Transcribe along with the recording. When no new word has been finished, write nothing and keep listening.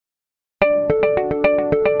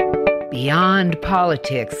Beyond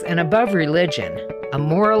politics and above religion, a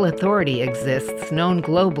moral authority exists known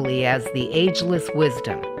globally as the ageless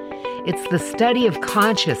wisdom. It's the study of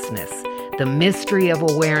consciousness, the mystery of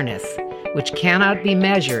awareness, which cannot be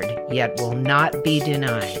measured, yet will not be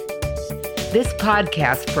denied. This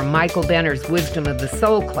podcast from Michael Benner's Wisdom of the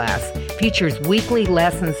Soul class features weekly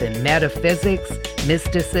lessons in metaphysics,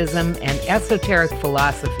 mysticism, and esoteric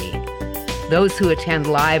philosophy. Those who attend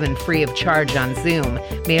live and free of charge on Zoom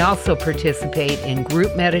may also participate in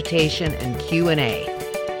group meditation and Q&A.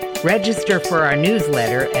 Register for our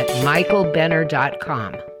newsletter at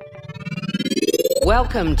michaelbenner.com.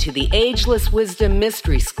 Welcome to the Ageless Wisdom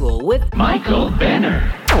Mystery School with Michael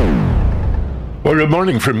Benner. Well, good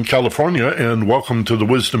morning from California, and welcome to the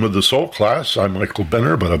Wisdom of the Soul class. I'm Michael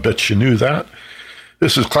Benner, but I bet you knew that.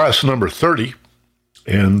 This is class number 30,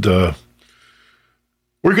 and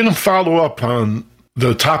we're going to follow up on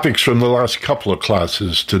the topics from the last couple of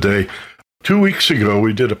classes today. 2 weeks ago,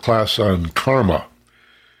 we did a class on karma,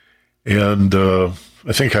 and I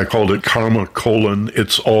think I called it Karma: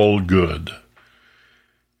 It's All Good.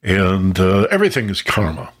 And everything is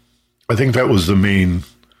karma. I think that was the main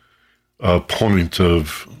point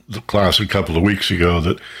of the class a couple of weeks ago,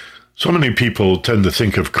 that so many people tend to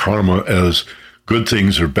think of karma as good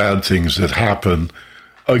things or bad things that happen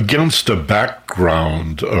against a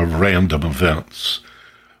background of random events.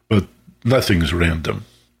 But nothing's random.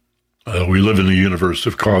 We live in a universe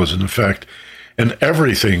of cause and effect, and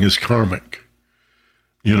everything is karmic.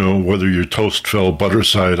 You know, whether your toast fell butter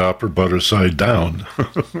side up or butter side down,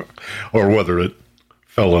 or whether it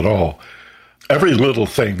fell at all. Every little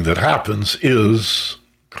thing that happens is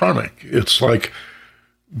karmic. It's like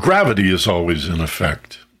gravity is always in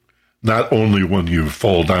effect, not only when you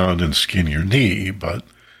fall down and skin your knee, but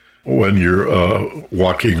when you're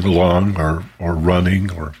walking along or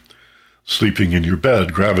running or sleeping in your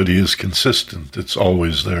bed. Gravity is consistent. It's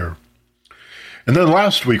always there. And then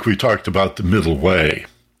last week we talked about the middle way,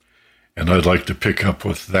 and I'd like to pick up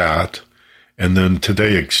with that, and then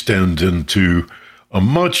today extend into a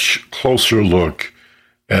much closer look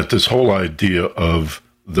at this whole idea of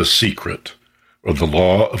the secret, or the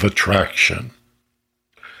law of attraction.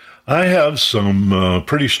 I have some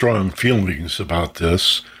pretty strong feelings about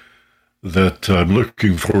this that I'm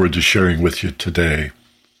looking forward to sharing with you today.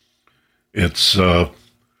 It's a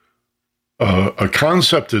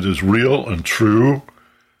concept that is real and true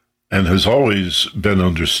and has always been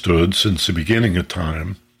understood since the beginning of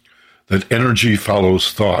time, that energy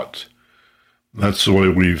follows thought. That's the way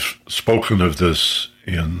we've spoken of this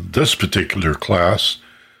in this particular class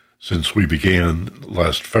since we began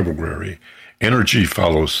last February. Energy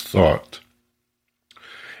follows thought.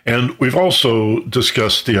 And we've also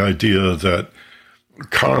discussed the idea that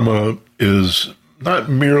karma is not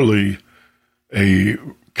merely a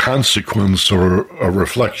consequence or a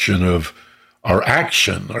reflection of our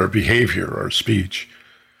action, our behavior, our speech.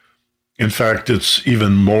 In fact, it's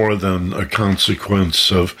even more than a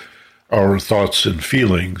consequence of our thoughts and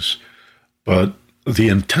feelings, but the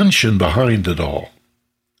intention behind it all.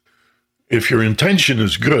 If your intention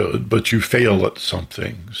is good, but you fail at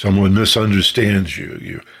something, someone misunderstands you,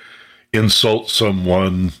 you insult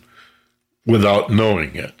someone without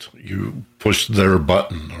knowing it, you pushed their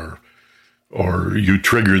button, or you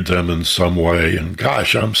triggered them in some way, and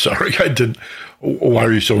gosh, I'm sorry, why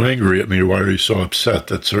are you so angry at me? Why are you so upset?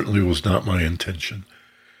 That certainly was not my intention.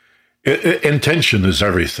 Intention is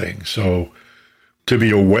everything. So to be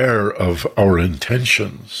aware of our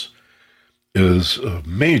intentions is a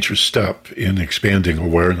major step in expanding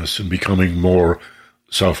awareness and becoming more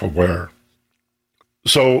self-aware.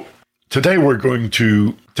 So today we're going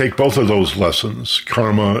to take both of those lessons,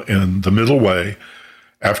 karma and the middle way.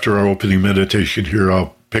 After our opening meditation here,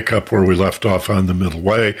 I'll pick up where we left off on the middle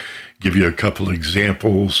way, give you a couple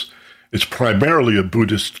examples. It's primarily a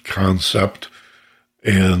Buddhist concept.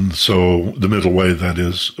 And so the middle way, that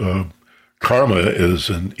is, karma is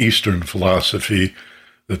an Eastern philosophy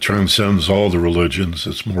that transcends all the religions.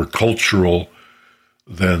 It's more cultural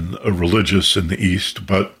than religious in the East,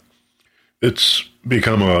 but it's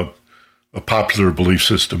become a popular belief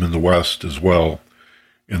system in the West as well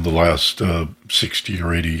in the last 60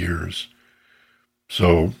 or 80 years.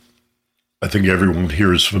 So I think everyone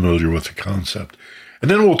here is familiar with the concept. And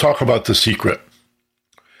then we'll talk about the secret.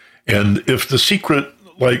 And if the secret,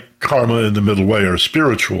 like karma and the middle way, are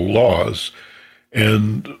spiritual laws,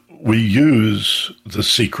 and we use the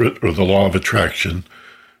secret or the law of attraction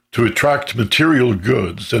to attract material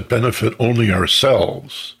goods that benefit only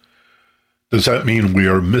ourselves, does that mean we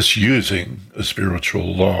are misusing a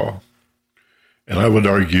spiritual law? And I would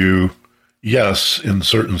argue Yes, in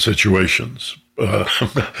certain situations,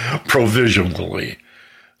 provisionally.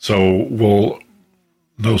 So we'll,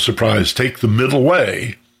 no surprise, take the middle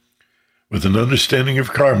way. With an understanding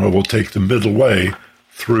of karma, we'll take the middle way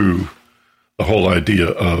through the whole idea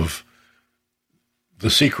of the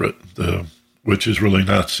secret, which is really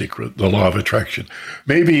not secret, the law of attraction.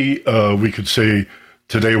 Maybe we could say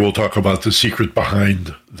today we'll talk about the secret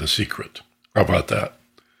behind the secret. How about that?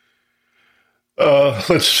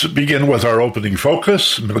 Let's begin with our opening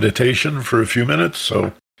focus, meditation for a few minutes.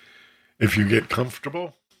 So if you get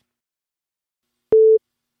comfortable.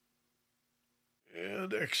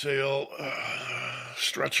 And exhale,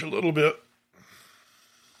 stretch a little bit.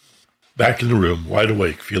 Back in the room, wide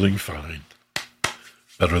awake, feeling fine.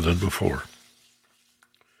 Better than before.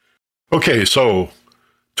 Okay, so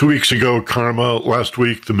 2 weeks ago, karma. Last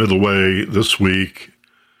week, the middle way. This week,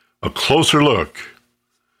 a closer look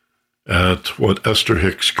at what Esther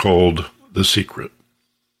Hicks called the secret.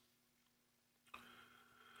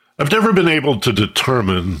 I've never been able to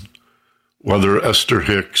determine whether Esther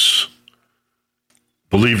Hicks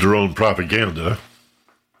believed her own propaganda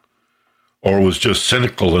or was just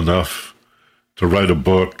cynical enough to write a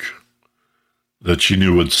book that she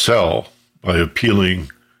knew would sell by appealing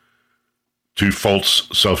to false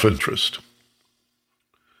self-interest.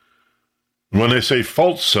 When I say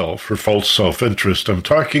false self or false self-interest, I'm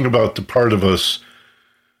talking about the part of us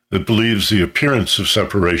that believes the appearance of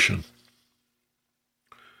separation.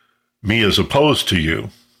 Me as opposed to you.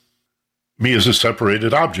 Me as a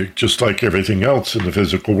separated object, just like everything else in the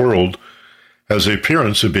physical world, has the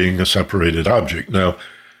appearance of being a separated object. Now,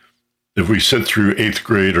 if we sit through 8th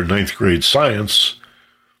grade or 9th grade science,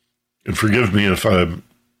 and forgive me if I'm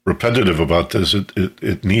repetitive about this,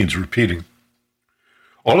 it needs repeating.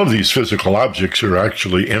 All of these physical objects are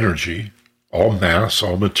actually energy, all mass,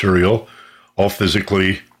 all material, all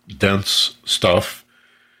physically dense stuff,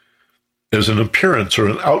 as an appearance or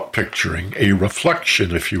an outpicturing, a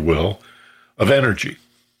reflection, if you will, of energy.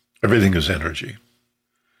 Everything is energy.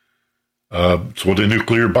 It's what a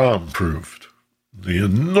nuclear bomb proved. The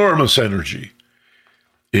enormous energy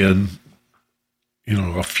in,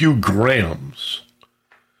 a few grams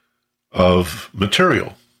of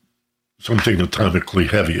material. Something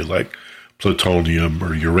atomically heavy like plutonium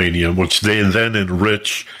or uranium, which they then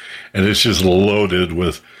enrich, and it's just loaded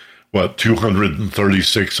with,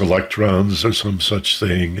 236 electrons or some such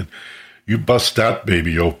thing. And you bust that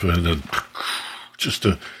baby open and just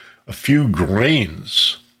a few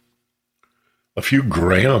grains, a few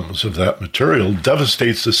grams of that material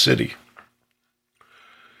devastates the city.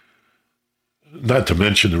 Not to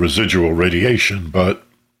mention the residual radiation, but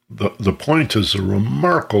the point is a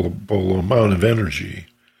remarkable amount of energy.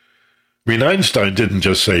 Einstein didn't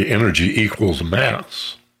just say energy equals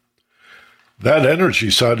mass. That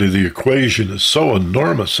energy side of the equation is so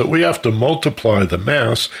enormous that we have to multiply the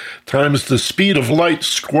mass times the speed of light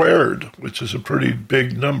squared, which is a pretty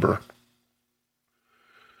big number.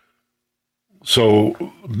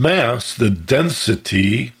 So mass, the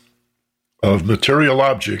density of material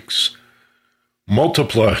objects,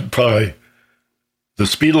 multiplied by the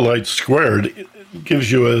speed of light squared, it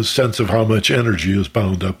gives you a sense of how much energy is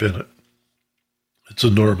bound up in it. It's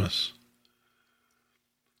enormous.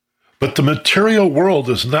 But the material world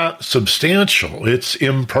is not substantial. It's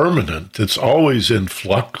impermanent. It's always in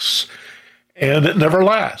flux, and it never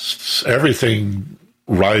lasts. Everything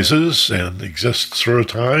rises and exists for a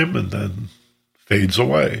time and then fades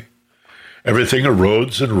away. Everything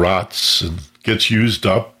erodes and rots and gets used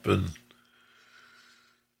up, and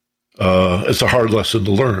it's a hard lesson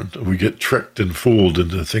to learn. We get tricked and fooled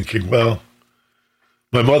into thinking, well,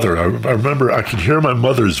 my mother, I remember I could hear my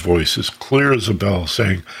mother's voice as clear as a bell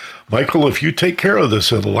saying, Michael, if you take care of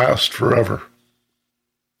this, it'll last forever.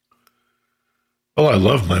 Well, I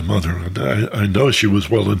love my mother, and I know she was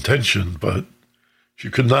well-intentioned, but she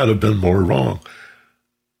could not have been more wrong.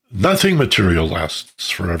 Nothing material lasts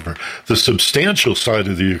forever. The substantial side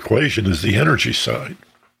of the equation is the energy side.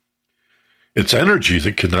 It's energy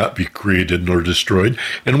that cannot be created nor destroyed,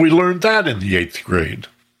 and we learned that in the 8th grade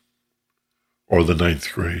or the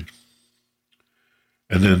 9th grade,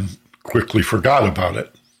 and then quickly forgot about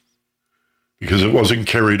it because it wasn't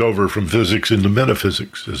carried over from physics into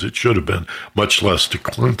metaphysics as it should have been, much less to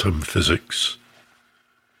quantum physics.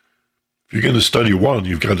 If you're going to study one,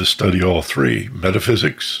 you've got to study all three,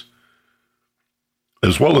 metaphysics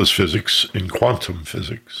as well as physics and quantum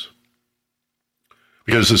physics.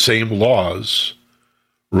 Because the same laws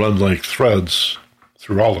run like threads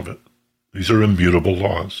through all of it. These are immutable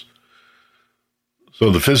laws. So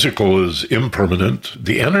the physical is impermanent.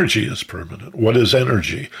 The energy is permanent. What is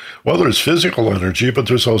energy? Well, there's physical energy, but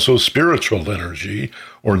there's also spiritual energy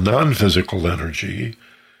or non-physical energy,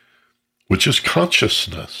 which is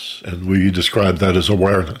consciousness. And we describe that as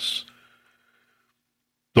awareness.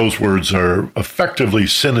 Those words are effectively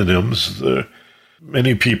synonyms.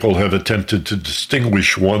 Many people have attempted to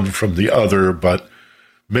distinguish one from the other, but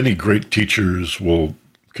many great teachers will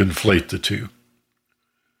conflate the two.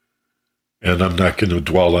 And I'm not going to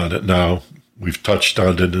dwell on it now. We've touched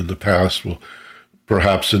on it in the past. We'll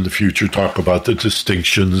perhaps in the future talk about the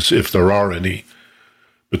distinctions, if there are any,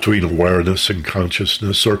 between awareness and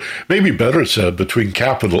consciousness, or maybe better said, between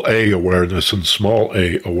capital A awareness and small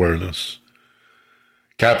a awareness.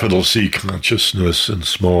 Capital C consciousness and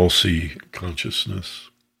small c consciousness.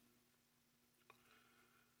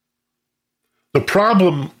 The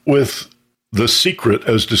problem with The Secret,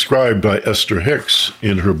 as described by Esther Hicks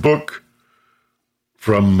in her book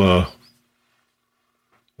from,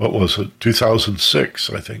 2006,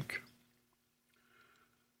 I think.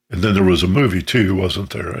 And then there was a movie too, wasn't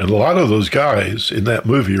there? And a lot of those guys in that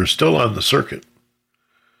movie are still on the circuit.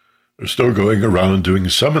 They're still going around doing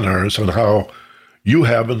seminars on how you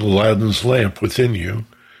have an Aladdin's lamp within you,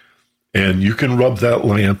 and you can rub that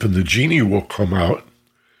lamp and the genie will come out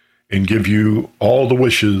and give you all the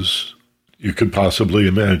wishes you could possibly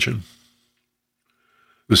imagine.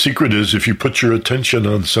 The secret is if you put your attention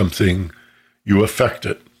on something, you affect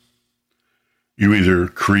it. You either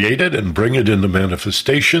create it and bring it into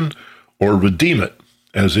manifestation or redeem it,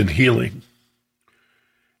 as in healing.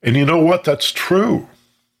 And you know what? That's true.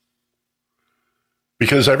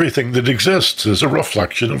 Because everything that exists is a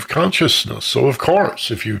reflection of consciousness. So, of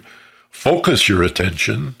course, if you focus your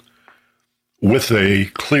attention with a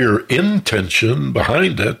clear intention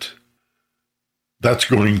behind it, that's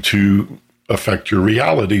going to affect your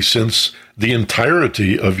reality, since the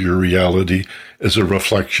entirety of your reality is a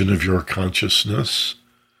reflection of your consciousness.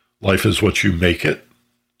 Life is what you make it.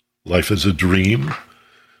 Life is a dream.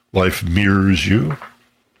 Life mirrors you.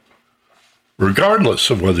 Regardless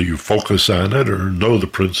of whether you focus on it or know the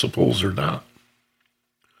principles or not.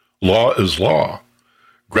 Law is law.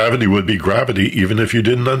 Gravity would be gravity even if you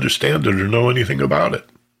didn't understand it or know anything about it.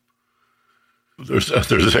 There's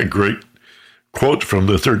that great quote from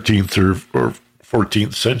the 13th or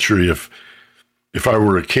 14th century, if I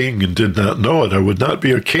were a king and did not know it, I would not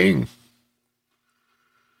be a king.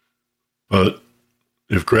 But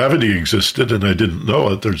if gravity existed and I didn't know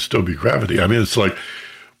it, there'd still be gravity. I mean, it's like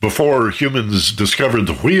before humans discovered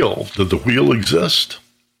the wheel, did the wheel exist?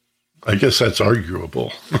 I guess that's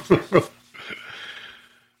arguable.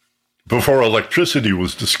 Before electricity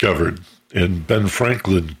was discovered and Ben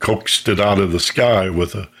Franklin coaxed it out of the sky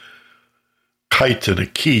with a kite and a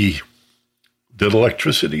key, did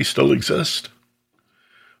electricity still exist?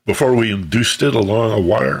 Before we induced it along a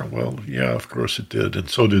wire? Well, yeah, of course it did, and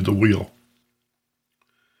so did the wheel.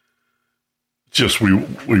 Just we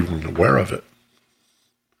weren't aware of it.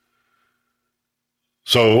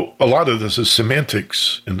 So a lot of this is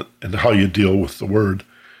semantics and how you deal with the word.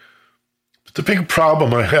 But the big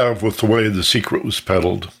problem I have with the way The Secret was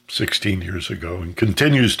peddled 16 years ago and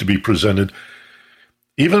continues to be presented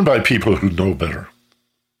even by people who know better,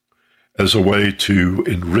 as a way to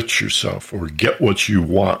enrich yourself or get what you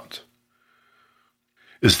want,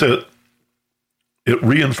 is that it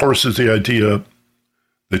reinforces the idea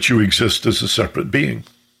that you exist as a separate being,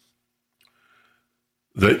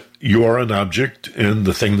 that you are an object and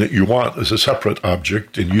the thing that you want is a separate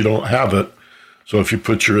object and you don't have it. So if you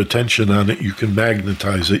put your attention on it, you can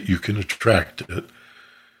magnetize it, you can attract it.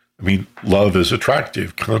 I mean, love is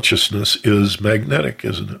attractive. Consciousness is magnetic,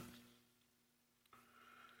 isn't it?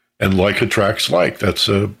 And like attracts like. That's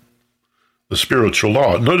a spiritual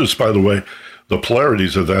law. Notice, by the way, the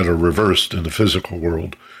polarities of that are reversed in the physical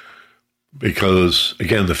world because,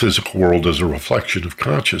 again, the physical world is a reflection of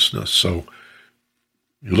consciousness. So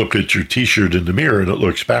you look at your T-shirt in the mirror and it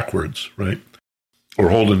looks backwards, right?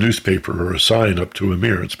 Or hold a newspaper or a sign up to a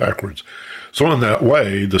mirror, it's backwards. So in that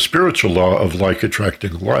way, the spiritual law of like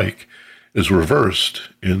attracting like is reversed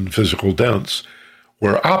in physical dance,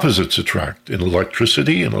 where opposites attract in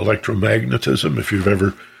electricity and electromagnetism. If you've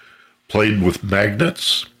ever played with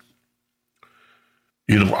magnets,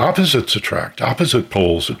 you know, opposites attract, opposite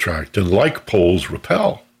poles attract, and like poles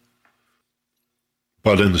repel.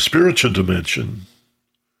 But in the spiritual dimension,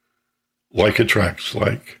 like attracts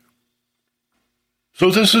like. So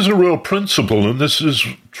this is a real principle, and this is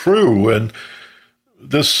true, and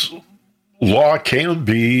this law can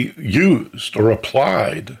be used or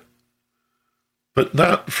applied, but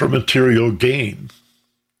not for material gain,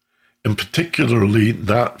 and particularly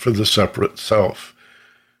not for the separate self.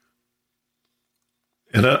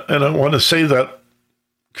 And I want to say that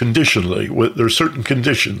conditionally. There are certain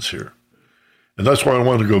conditions here. And that's why I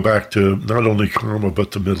want to go back to not only karma,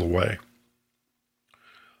 but the middle way.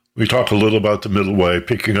 We talk a little about the middle way,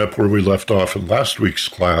 picking up where we left off in last week's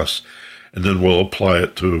class, and then we'll apply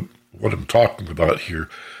it to what I'm talking about here,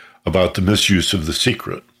 about the misuse of the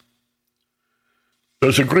secret.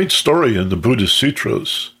 There's a great story in the Buddhist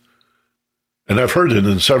sutras, and I've heard it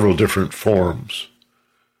in several different forms,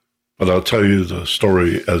 but I'll tell you the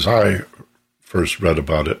story as I first read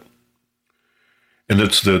about it. And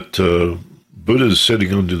it's that Buddha is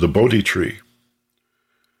sitting under the Bodhi tree,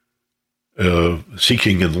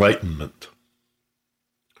 seeking enlightenment.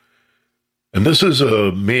 And this is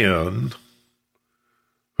a man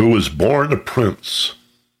who was born a prince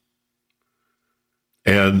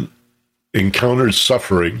and encountered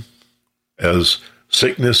suffering as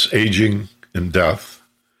sickness, aging, and death,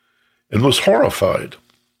 and was horrified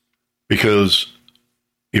because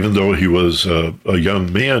even though he was a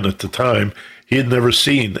young man at the time, he had never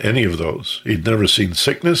seen any of those. He'd never seen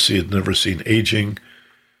sickness, he had never seen aging,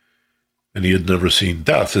 and he had never seen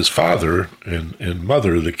death. His father and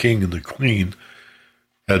mother, the king and the queen,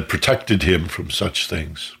 had protected him from such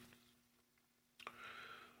things.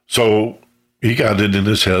 So he got it in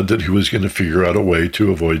his head that he was going to figure out a way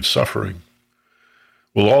to avoid suffering.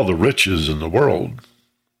 Well, all the riches in the world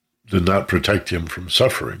did not protect him from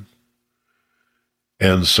suffering.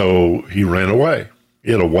 And so he ran away.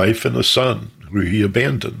 He had a wife and a son who he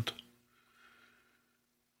abandoned.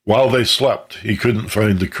 While they slept, he couldn't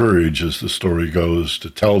find the courage, as the story goes, to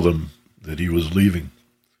tell them that he was leaving.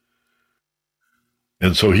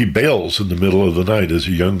 And so he bails in the middle of the night as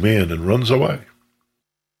a young man and runs away.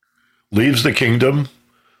 Leaves the kingdom,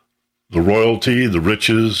 the royalty, the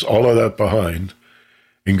riches, all of that behind,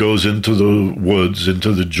 and goes into the woods,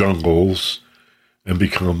 into the jungles, and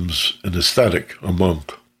becomes an ascetic, a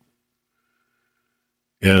monk.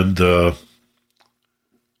 And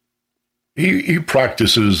he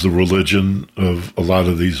practices the religion of a lot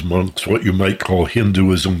of these monks, what you might call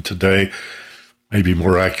Hinduism today, maybe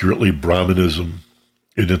more accurately Brahmanism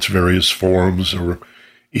in its various forms, or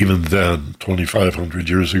even then, 2,500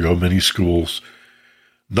 years ago, many schools.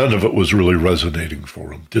 None of it was really resonating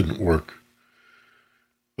for him, didn't work.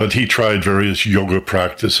 But he tried various yoga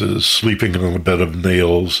practices, sleeping on a bed of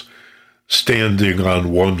nails, standing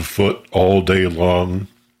on one foot all day long,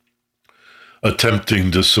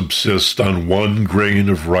 attempting to subsist on 1 grain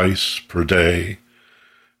of rice per day,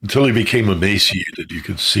 until he became emaciated. You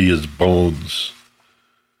could see his bones,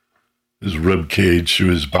 his rib cage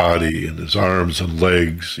through his body, and his arms and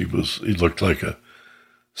legs. He looked like a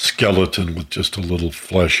skeleton with just a little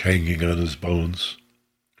flesh hanging on his bones.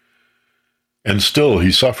 And still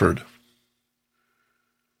he suffered.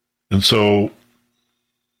 And so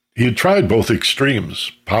he had tried both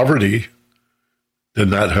extremes. Poverty did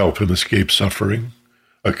not help him escape suffering,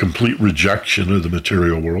 a complete rejection of the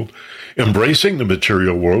material world, embracing the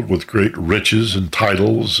material world with great riches and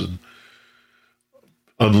titles and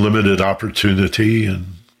unlimited opportunity and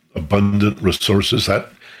abundant resources.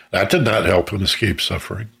 That did not help him escape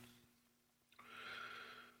suffering.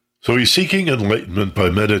 So he's seeking enlightenment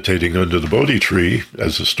by meditating under the Bodhi tree,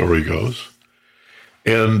 as the story goes.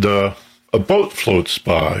 And a boat floats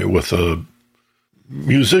by with a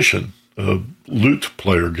musician, a lute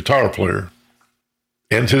player, guitar player,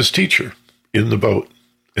 and his teacher in the boat.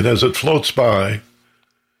 And as it floats by,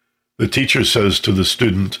 the teacher says to the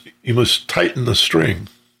student, "You must tighten the string,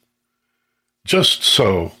 just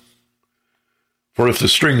so. For if the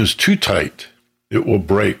string is too tight, it will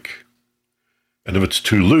break. And if it's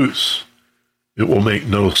too loose, it will make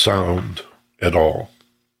no sound at all."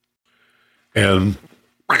 And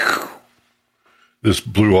this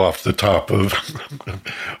blew off the top of,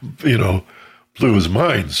 blew his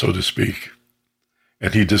mind, so to speak.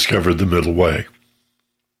 And he discovered the middle way,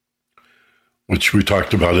 which we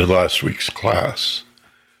talked about in last week's class,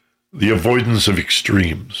 the avoidance of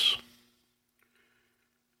extremes.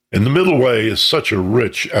 And the middle way is such a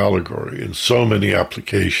rich allegory in so many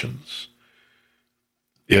applications.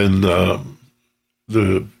 In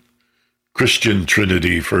the Christian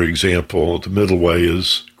Trinity, for example, the middle way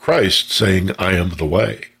is Christ saying, "I am the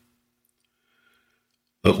way."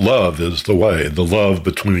 That love is the way, the love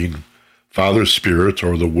between Father Spirit,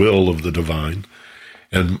 or the will of the divine,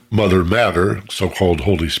 and Mother Matter, so-called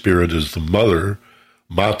Holy Spirit, is the mother,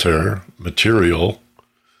 mater, material,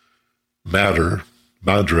 matter,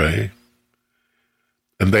 madre,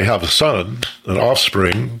 and they have a son, an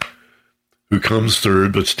offspring, who comes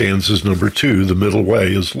third but stands as number 2. The middle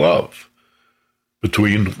way is love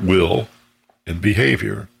between will and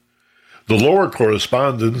behavior. The lower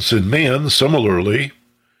correspondence in man, similarly,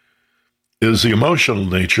 is the emotional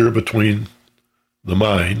nature between the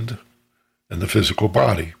mind and the physical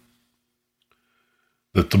body.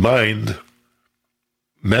 That the mind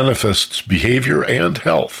manifests behavior and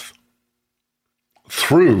health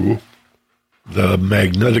through the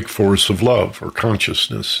magnetic force of love or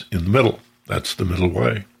consciousness in the middle. That's the middle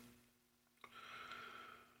way.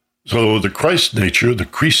 So the Christ nature, the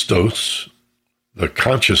Christos, the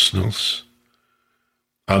consciousness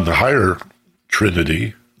on the higher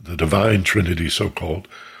Trinity, the divine Trinity so-called,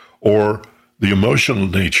 or the emotional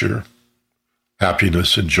nature,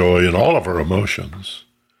 happiness and joy and all of our emotions,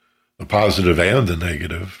 the positive and the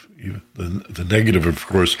negative. The negative, of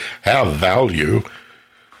course, have value.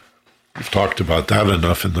 We've talked about that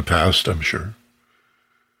enough in the past, I'm sure.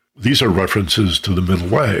 These are references to the middle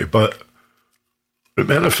way, but it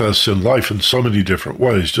manifests in life in so many different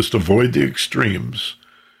ways. Just avoid the extremes.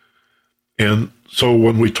 And so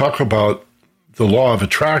when we talk about the law of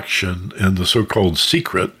attraction and the so-called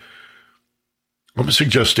secret, I'm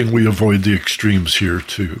suggesting we avoid the extremes here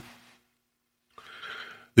too.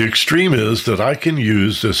 The extreme is that I can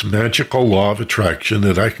use this magical law of attraction,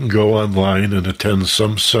 that I can go online and attend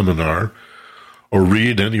some seminar or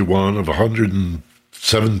read any one of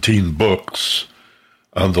 117 books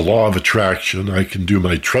on the law of attraction. I can do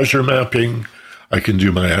my treasure mapping. I can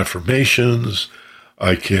do my affirmations.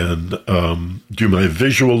 I can do my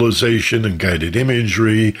visualization and guided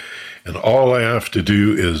imagery. And all I have to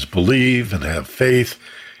do is believe and have faith,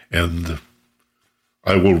 and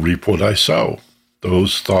I will reap what I sow.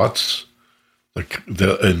 Those thoughts,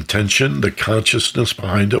 the intention, the consciousness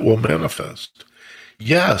behind it will manifest.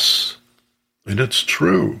 Yes, and it's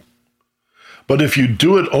true. But if you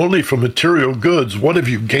do it only for material goods, what have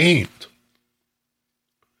you gained?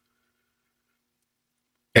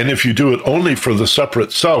 And if you do it only for the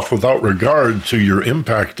separate self without regard to your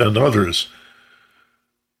impact on others,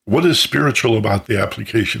 what is spiritual about the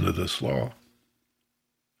application of this law?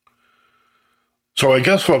 So I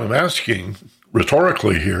guess what I'm asking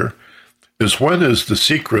rhetorically here is, when is the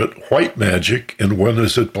secret white magic and when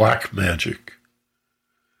is it black magic?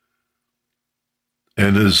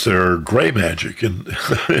 And is there gray magic in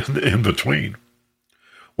between?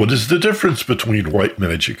 What is the difference between white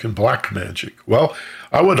magic and black magic? Well,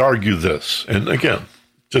 I would argue this, and again,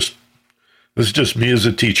 this is just me as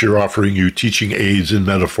a teacher offering you teaching aids and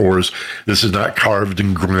metaphors. This is not carved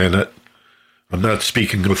in granite. I'm not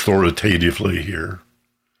speaking authoritatively here.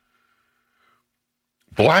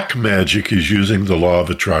 Black magic is using the law of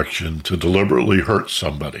attraction to deliberately hurt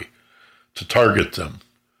somebody, to target them.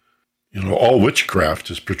 All witchcraft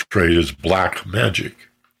is portrayed as black magic.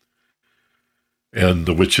 And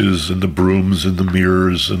the witches and the brooms and the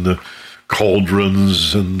mirrors and the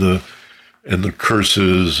cauldrons and the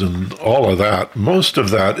curses and all of that, most of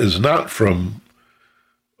that is not from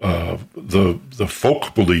the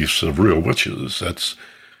folk beliefs of real witches. That's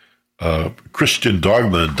Christian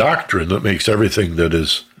dogma and doctrine that makes everything that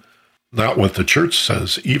is not what the church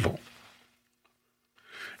says evil.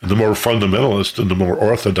 And the more fundamentalist and the more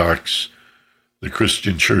orthodox the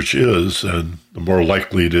Christian church is, and the more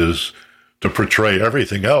likely it is to portray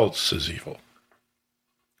everything else as evil.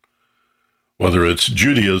 Whether it's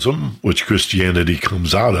Judaism, which Christianity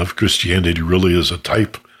comes out of, Christianity really is a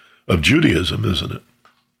type of Judaism, isn't it?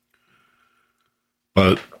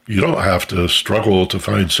 But you don't have to struggle to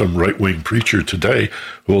find some right-wing preacher today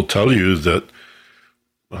who will tell you that,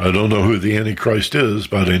 I don't know who the Antichrist is,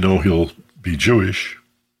 but I know he'll be Jewish.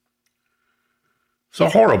 It's a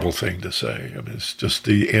horrible thing to say. I mean, it's just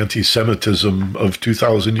the anti-Semitism of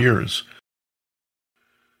 2,000 years.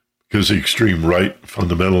 Because the extreme right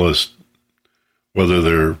fundamentalists, whether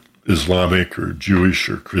they're Islamic or Jewish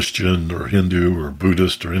or Christian or Hindu or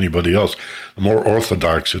Buddhist or anybody else, the more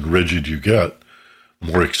orthodox and rigid you get,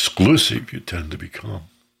 the more exclusive you tend to become.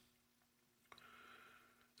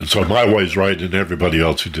 And so my way's right and everybody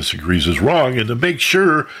else who disagrees is wrong. And to make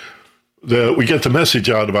sure that we get the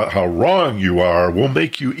message out about how wrong you are, will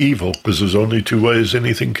make you evil, because there's only two ways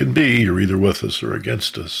anything can be. You're either with us or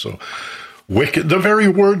against us. So wicked, the very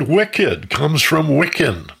word wicked comes from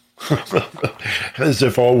Wiccan, as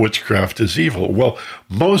if all witchcraft is evil. Well,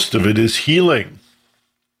 most of it is healing.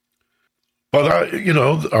 But,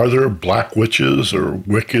 are there black witches or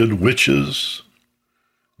wicked witches?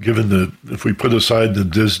 Given if we put aside the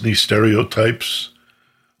Disney stereotypes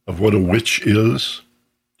of what a witch is,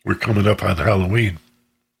 we're coming up on Halloween.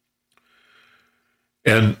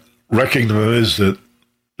 And recognize that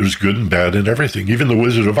there's good and bad in everything. Even the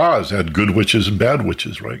Wizard of Oz had good witches and bad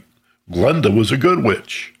witches, right? Glenda was a good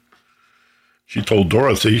witch. She told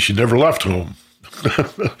Dorothy she never left home.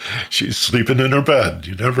 She's sleeping in her bed.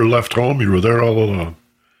 You never left home. You were there all along.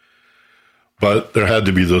 But there had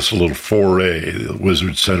to be this little foray the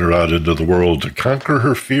wizard sent her out into the world to conquer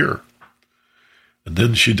her fear. And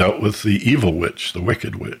then she dealt with the evil witch, the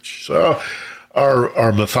wicked witch. So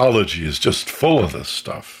our mythology is just full of this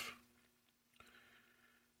stuff.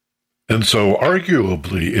 And so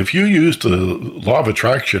arguably, if you use the law of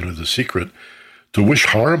attraction or the secret to wish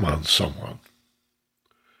harm on someone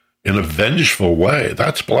in a vengeful way,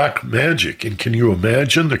 that's black magic. And can you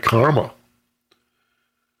imagine the karma?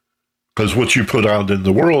 Because what you put out in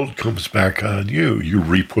the world comes back on you. You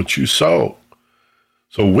reap what you sow.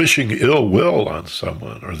 So wishing ill will on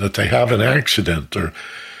someone, or that they have an accident, or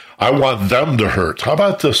I want them to hurt. How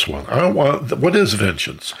about this one? What is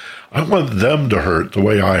vengeance? I want them to hurt the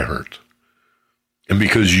way I hurt. And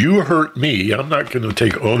because you hurt me, I'm not going to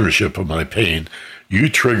take ownership of my pain. You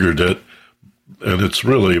triggered it, and it's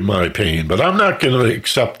really my pain. But I'm not going to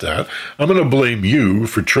accept that. I'm going to blame you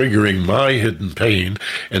for triggering my hidden pain.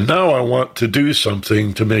 And now I want to do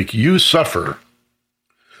something to make you suffer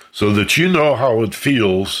so that you know how it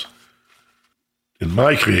feels, in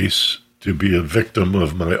my case, to be a victim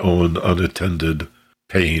of my own unattended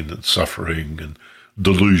pain and suffering and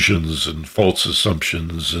delusions and false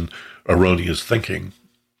assumptions and erroneous thinking.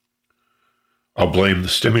 I'll blame the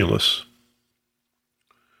stimulus.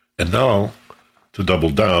 And now, to double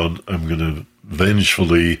down, I'm going to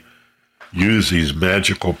vengefully use these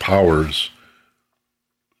magical powers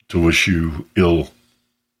to wish you ill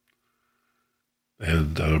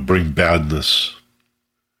and bring badness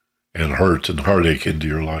and hurt and heartache into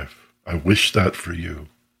your life. I wish that for you,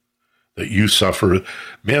 that you suffer.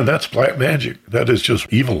 Man, that's black magic. That is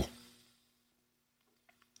just evil.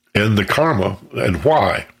 And the karma, and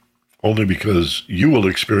why? Only because you will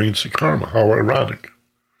experience the karma. How ironic.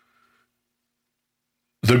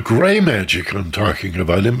 The gray magic I'm talking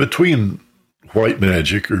about, in between white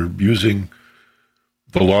magic or using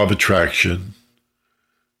the law of attraction,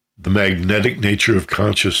 the magnetic nature of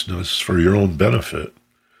consciousness for your own benefit,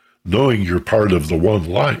 knowing you're part of the one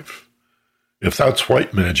life. If that's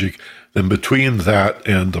white magic, then between that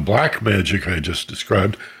and the black magic I just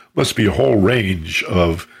described must be a whole range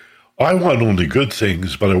of, I want only good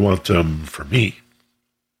things, but I want them for me.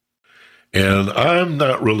 And I'm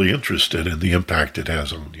not really interested in the impact it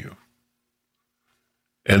has on you.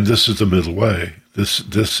 And this is the middle way. This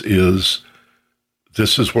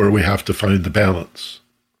is where we have to find the balance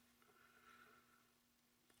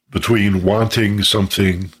between wanting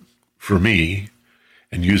something for me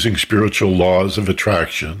and using spiritual laws of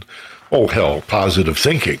attraction. Oh, hell, positive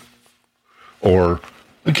thinking. Or,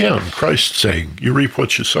 again, Christ saying, you reap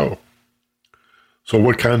what you sow. So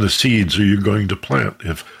what kind of seeds are you going to plant?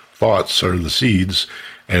 If thoughts are the seeds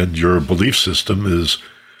and your belief system is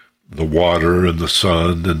the water and the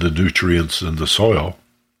sun and the nutrients and the soil,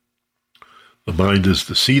 the mind is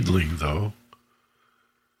the seedling, though,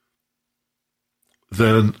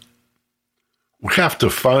 then we have to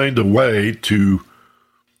find a way to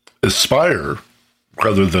aspire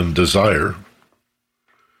rather than desire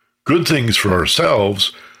good things for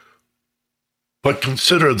ourselves, but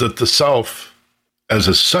consider that the self as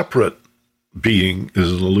a separate being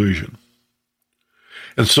is an illusion.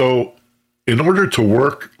 And so in order to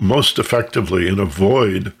work most effectively and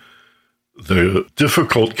avoid the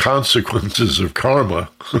difficult consequences of karma,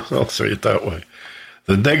 I'll say it that way,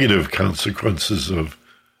 the negative consequences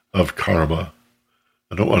of karma,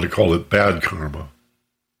 I don't want to call it bad karma,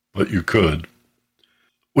 but you could.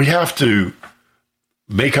 We have to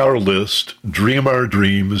make our list, dream our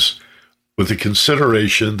dreams, with the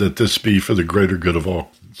consideration that this be for the greater good of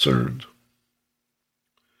all concerned.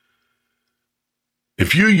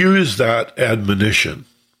 If you use that admonition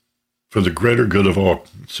for the greater good of all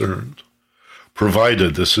concerned,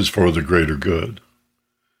 provided this is for the greater good,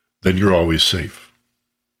 then you're always safe,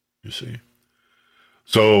 you see.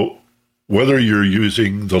 So whether you're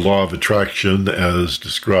using the law of attraction as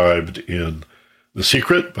described in The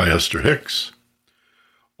Secret by Esther Hicks,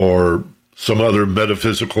 or some other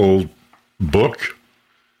metaphysical book,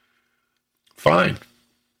 fine.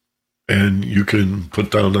 And you can put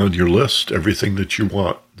down on your list everything that you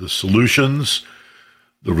want, the solutions,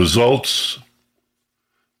 the results,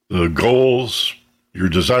 the goals, your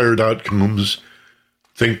desired outcomes.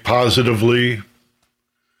 Think positively,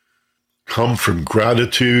 come from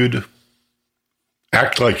gratitude,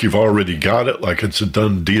 act like you've already got it, like it's a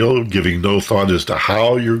done deal, giving no thought as to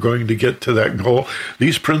how you're going to get to that goal.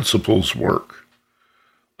 These principles work.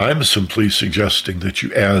 I'm simply suggesting that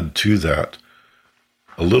you add to that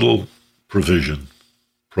a little provision,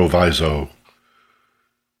 proviso,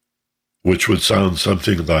 which would sound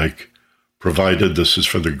something like, provided this is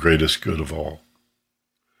for the greatest good of all,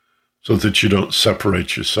 so that you don't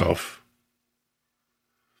separate yourself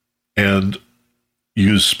and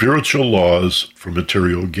use spiritual laws for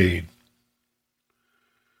material gain.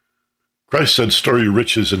 Christ said, store your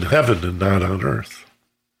riches in heaven and not on earth.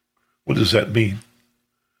 What does that mean?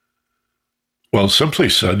 Well, simply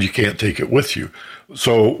said, you can't take it with you.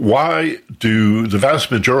 So why do the vast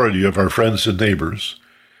majority of our friends and neighbors,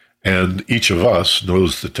 and each of us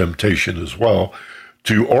knows the temptation as well,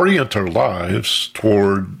 to orient our lives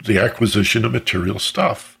toward the acquisition of material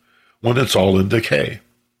stuff when it's all in decay?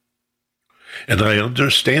 And I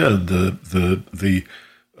understand the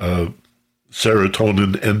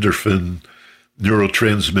serotonin, endorphin,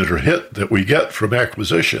 neurotransmitter hit that we get from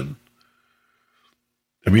acquisition.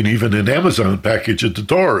 I mean, even an Amazon package at the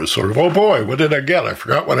door is sort of, oh boy, what did I get? I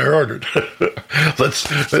forgot what I ordered.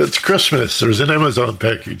 It's Christmas. There's an Amazon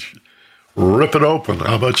package. Rip it open.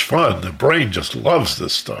 How much fun. The brain just loves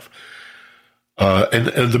this stuff.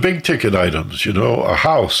 And the big ticket items, you know, a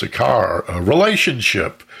house, a car, a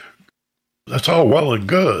relationship, that's all well and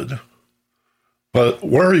good. But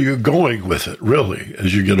where are you going with it, really,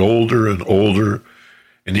 as you get older and older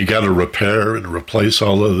and you got to repair and replace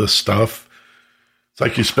all of this stuff? It's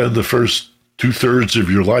like you spend the first 2/3 of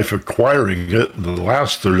your life acquiring it and the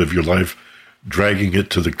last third of your life dragging it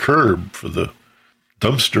to the curb for the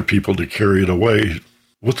dumpster people to carry it away.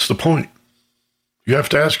 What's the point? You have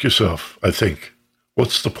to ask yourself, I think,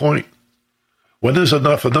 what's the point? When is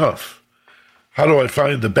enough enough? How do I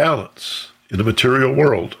find the balance in the material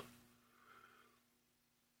world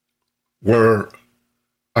where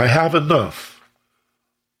I have enough?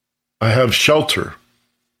 I have shelter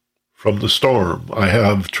from the storm. I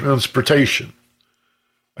have transportation.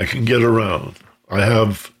 I can get around. I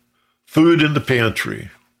have food in the pantry.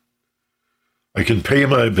 I can pay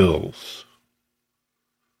my bills.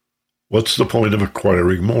 What's the point of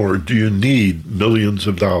acquiring more? Do you need millions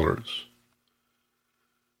of dollars?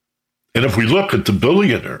 And if we look at the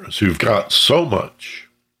billionaires who've got so much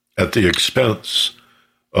at the expense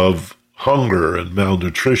of hunger and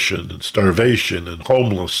malnutrition and starvation and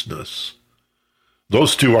homelessness,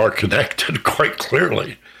 those two are connected quite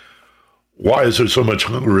clearly. Why is there so much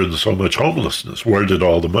hunger and so much homelessness? Where did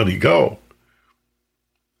all the money go?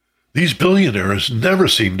 These billionaires never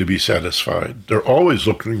seem to be satisfied. They're always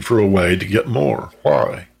looking for a way to get more.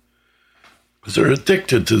 Why? Because they're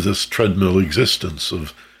addicted to this treadmill existence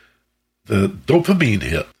of the dopamine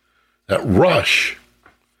hit, that rush,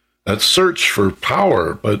 that search for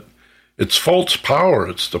power, but it's false power.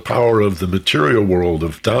 It's the power of the material world,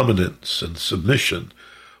 of dominance and submission,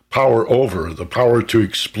 power over, the power to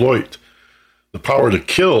exploit, the power to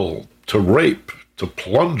kill, to rape, to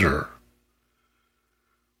plunder.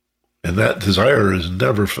 And that desire is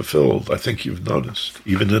never fulfilled. I think you've noticed.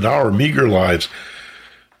 Even in our meager lives,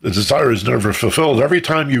 the desire is never fulfilled. Every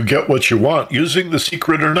time you get what you want, using the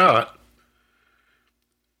secret or not,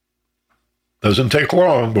 doesn't take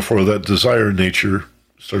long before that desire nature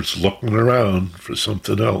starts looking around for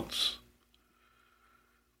something else.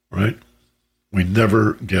 Right? We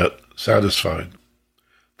never get satisfied.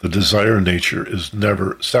 The desire nature is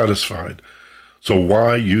never satisfied. So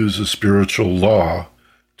why use a spiritual law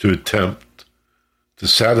to attempt to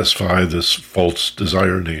satisfy this false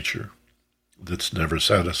desire nature that's never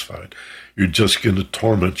satisfied? You're just going to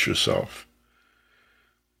torment yourself.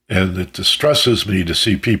 And it distresses me to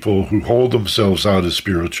see people who hold themselves out as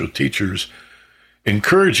spiritual teachers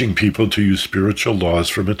encouraging people to use spiritual laws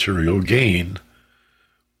for material gain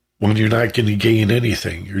when you're not going to gain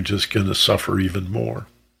anything. You're just going to suffer even more.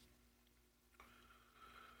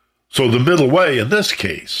 So the middle way in this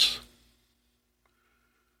case,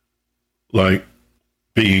 like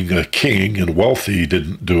being a king and wealthy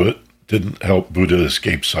didn't do it, didn't help Buddha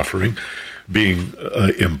escape suffering. Being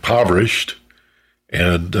impoverished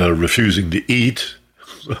and refusing to eat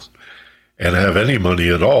and have any money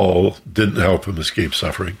at all didn't help him escape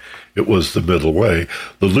suffering. It was the middle way.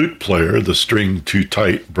 The lute player, the string too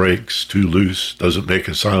tight breaks, too loose, doesn't make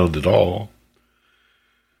a sound at all.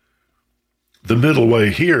 The middle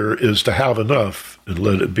way here is to have enough and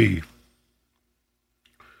let it be.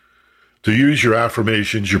 To use your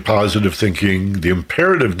affirmations, your positive thinking, the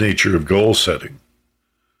imperative nature of goal setting.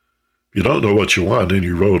 If you don't know what you want, any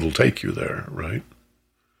road will take you there, right?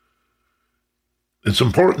 It's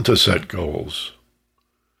important to set goals.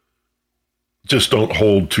 Just don't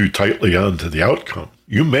hold too tightly on to the outcome.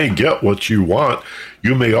 You may get what you want.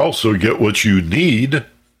 You may also get what you need.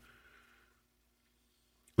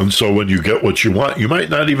 And so when you get what you want, you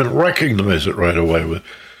might not even recognize it right away.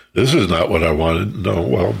 This is not what I wanted. No,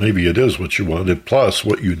 well, maybe it is what you wanted, plus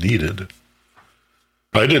what you needed.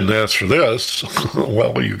 I didn't ask for this.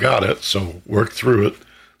 Well, you got it, so work through it.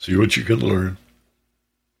 See what you can learn.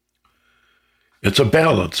 It's a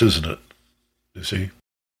balance, isn't it? You see?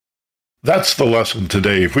 That's the lesson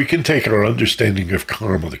today. If we can take our understanding of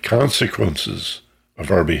karma, the consequences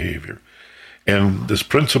of our behavior, and this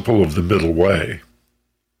principle of the middle way,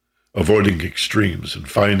 avoiding extremes and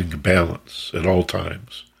finding a balance at all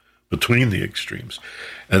times between the extremes,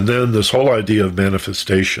 and then this whole idea of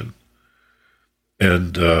manifestation,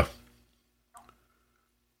 and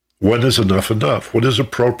when is enough enough? What is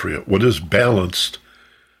appropriate? What is balanced?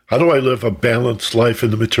 How do I live a balanced life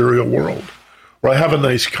in the material world, where I have a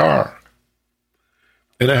nice car,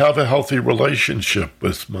 and I have a healthy relationship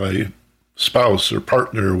with my spouse or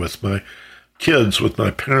partner, with my kids, with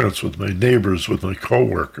my parents, with my neighbors, with my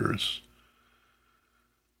coworkers,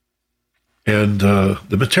 and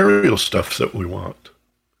the material stuff that we want?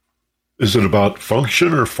 Is it about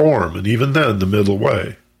function or form? And even then, the middle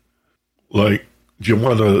way. Like, do you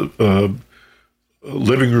want a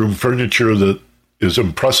living room furniture that is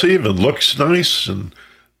impressive and looks nice and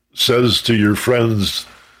says to your friends,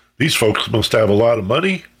 these folks must have a lot of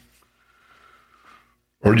money?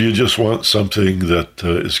 Or do you just want something that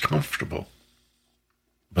is comfortable,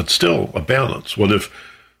 but still a balance? What if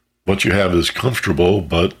what you have is comfortable,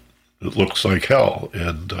 but it looks like hell,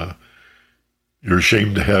 and you're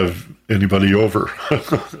ashamed to have anybody over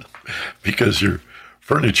because your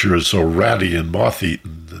furniture is so ratty and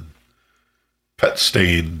moth-eaten and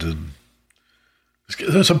pet-stained, and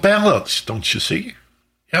there's a balance, don't you see?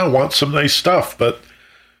 Yeah, I want some nice stuff, but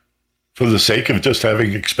for the sake of just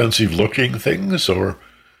having expensive-looking things, or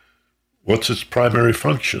what's its primary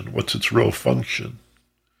function? What's its real function?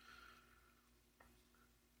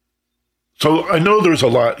 So I know there's a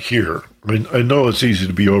lot here. I mean, I know it's easy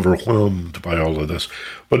to be overwhelmed by all of this,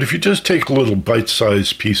 but if you just take little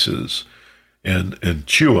bite-sized pieces and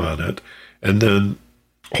chew on it, and then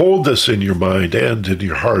hold this in your mind and in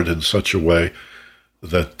your heart in such a way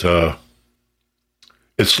that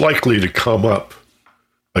it's likely to come up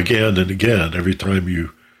again and again every time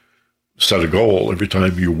you set a goal, every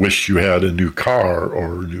time you wish you had a new car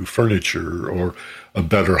or new furniture or a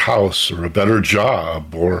better house or a better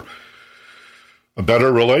job or a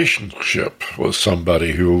better relationship with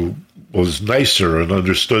somebody who was nicer and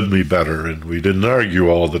understood me better, and we didn't argue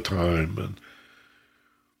all the time. And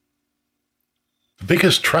the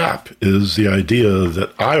biggest trap is the idea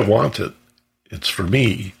that I want it. It's for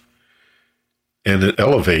me. And it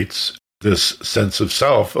elevates this sense of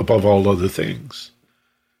self above all other things.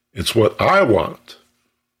 It's what I want.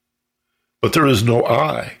 But there is no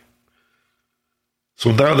I.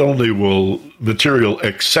 So not only will material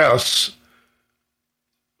excess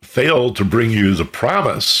fail to bring you the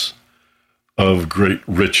promise of great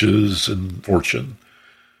riches and fortune,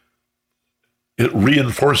 it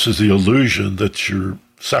reinforces the illusion that you're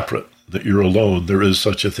separate, that you're alone. There is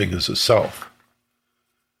such a thing as a self.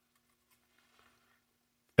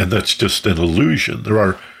 And that's just an illusion. There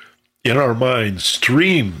are, in our minds,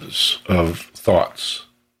 streams of thoughts.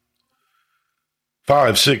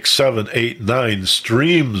 5, 6, 7, 8, 9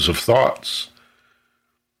 streams of thoughts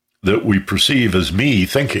that we perceive as me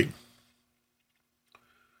thinking.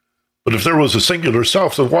 But if there was a singular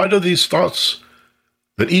self, then why do these thoughts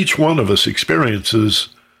that each one of us experiences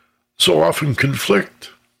so often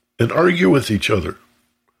conflict and argue with each other?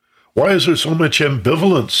 Why is there so much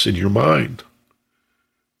ambivalence in your mind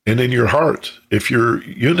and in your heart if you're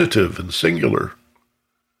unitive and singular?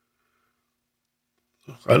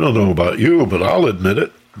 I don't know about you, but I'll admit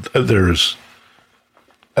it. There's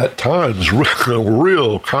at times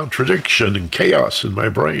real contradiction and chaos in my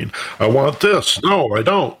brain. I want this. No, I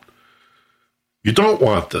don't. You don't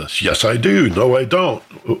want this. Yes, I do. No, I don't.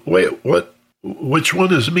 Wait, what? Which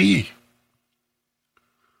one is me?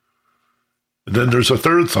 And then there's a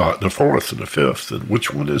third thought, and a fourth, and a fifth. And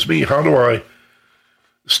which one is me? How do I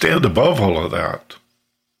stand above all of that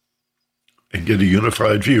and get a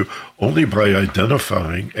unified view? Only by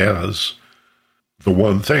identifying as the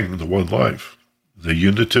one thing, the one life, the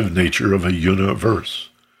unitive nature of a universe.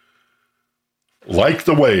 Like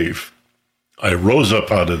the wave, I rose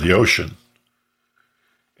up out of the ocean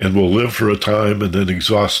and will live for a time and then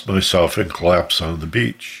exhaust myself and collapse on the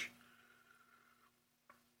beach.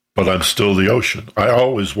 But I'm still the ocean. I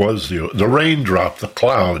always was the raindrop, the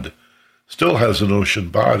cloud, still has an ocean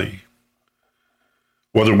body.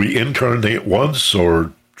 Whether we incarnate once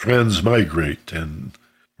or transmigrate and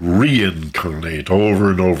reincarnate over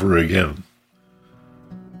and over again,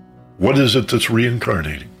 what is it that's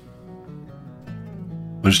reincarnating?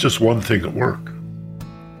 There's just one thing at work.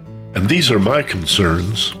 And these are my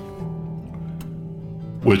concerns,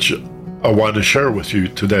 which I want to share with you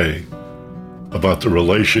today about the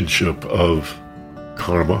relationship of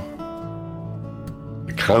karma,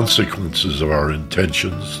 the consequences of our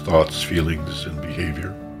intentions, thoughts, feelings, and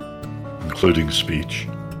behavior, including speech.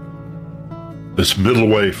 This middle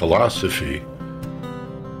way philosophy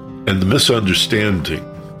and the misunderstanding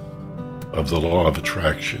of the law of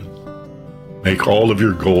attraction make all of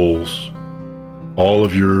your goals, all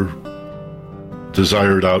of your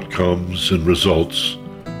desired outcomes and results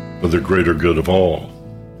for the greater good of all.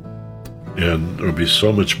 And there'll be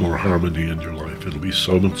so much more harmony in your life. It'll be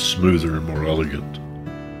so much smoother and more elegant,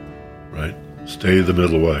 right? Stay the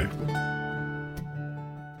middle way.